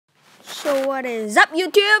So what is up,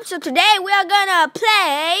 YouTube? So today we are gonna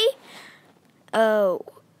play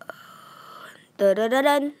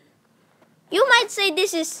you might say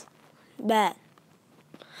this is bad,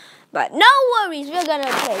 but no worries, we're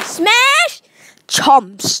gonna play Smash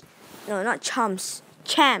Chomps. No, not Chomps,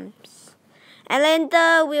 Champs. And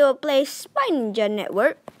later we will play Spy Ninja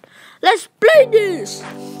Network. Let's play this.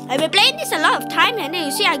 I've been playing this a lot of time, and then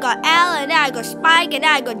you see I got L, and then I got Spike, and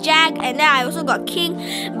then I got Jack, and then I also got King,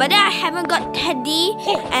 but then I haven't got Teddy,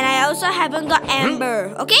 and I also haven't got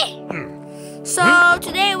Amber, okay? So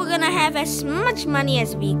today we're gonna have as much money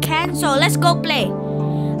as we can, so let's go play.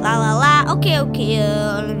 La la la, okay.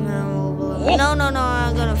 No,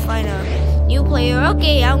 I'm gonna find a new player.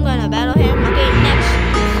 Okay, I'm gonna battle him. Okay, next.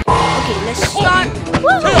 Okay, let's start.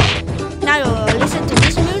 Woohoo! Now you'll listen to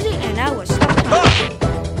this music and I will stop talking.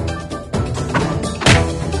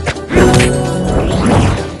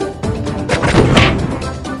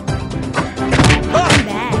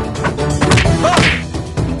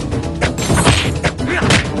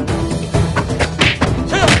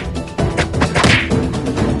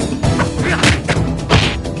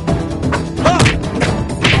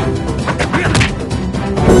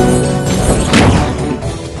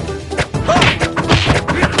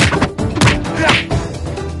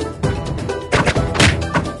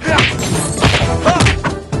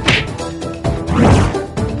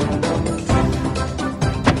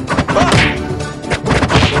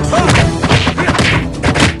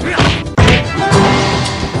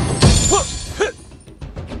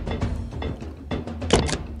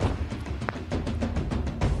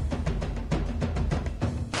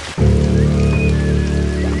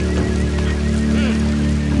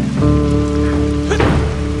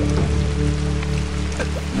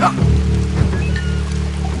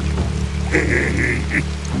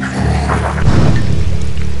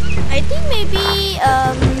 I think maybe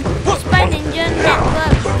Spy Ninja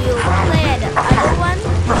Network will play at the other one.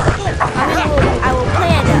 I will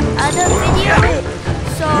play at the other video.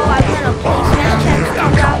 So I'm gonna play Smash Champs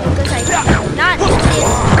now because I cannot do this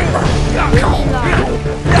really long.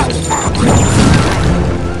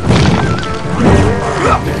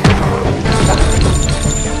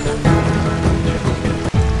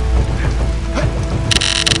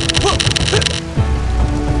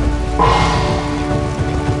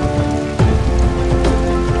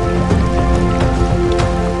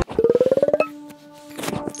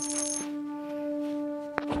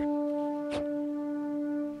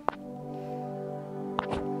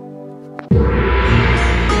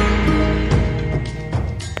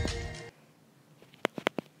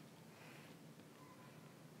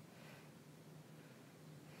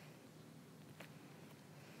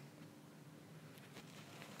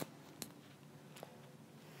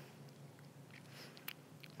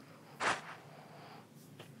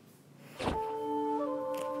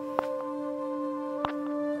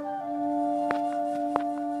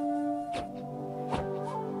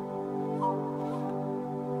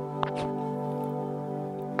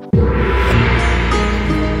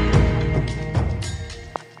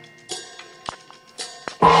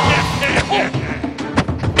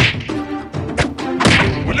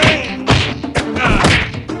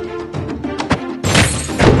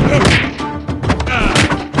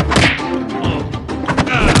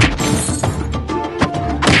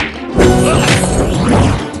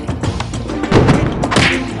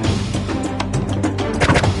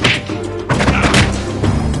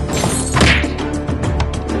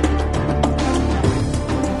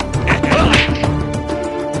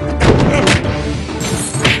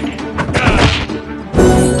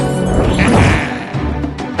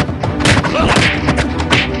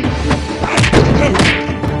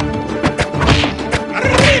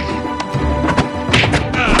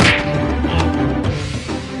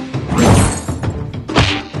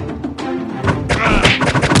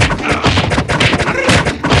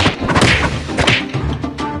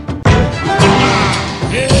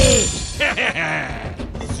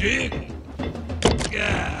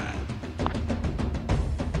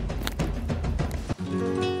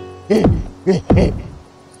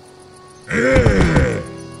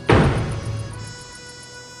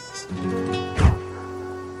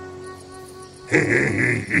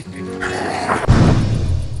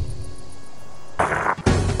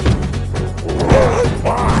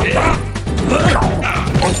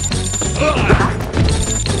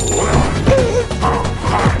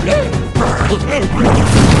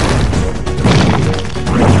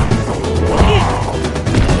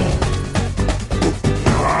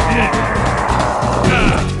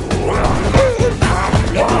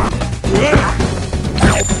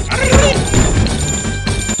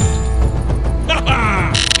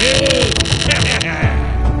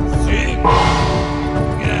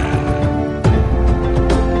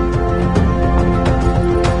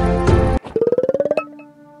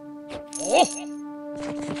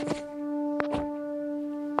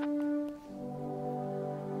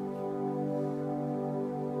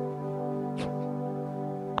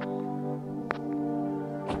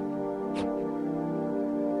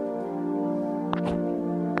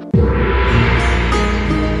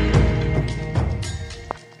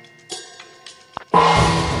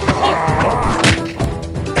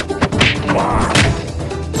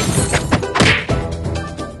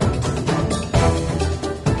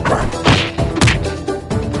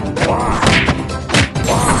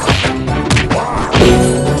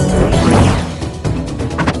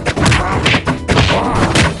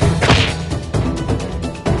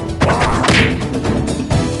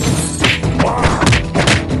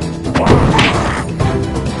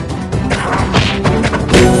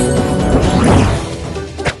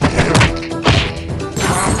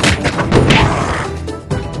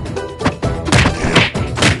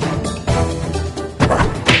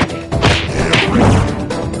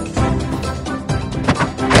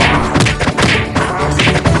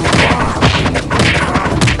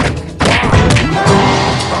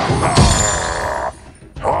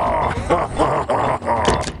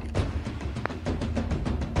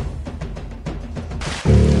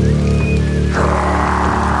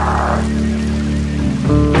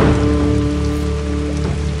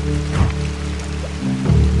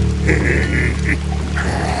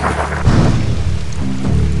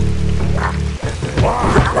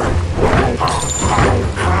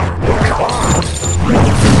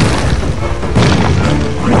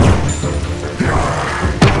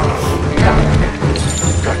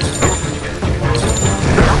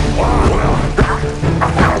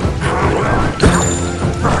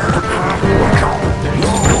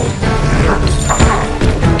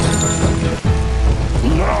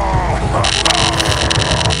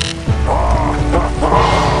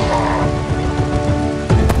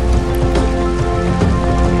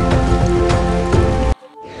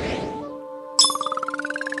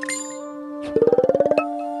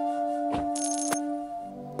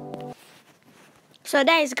 So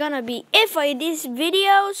that is gonna be it for this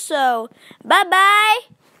video. So bye bye,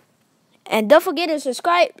 and don't forget to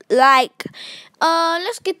subscribe, like.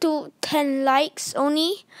 Let's get to 10 likes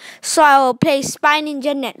only, so I will play Spy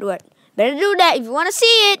Ninja Network. Better do that if you want to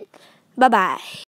see it. Bye bye.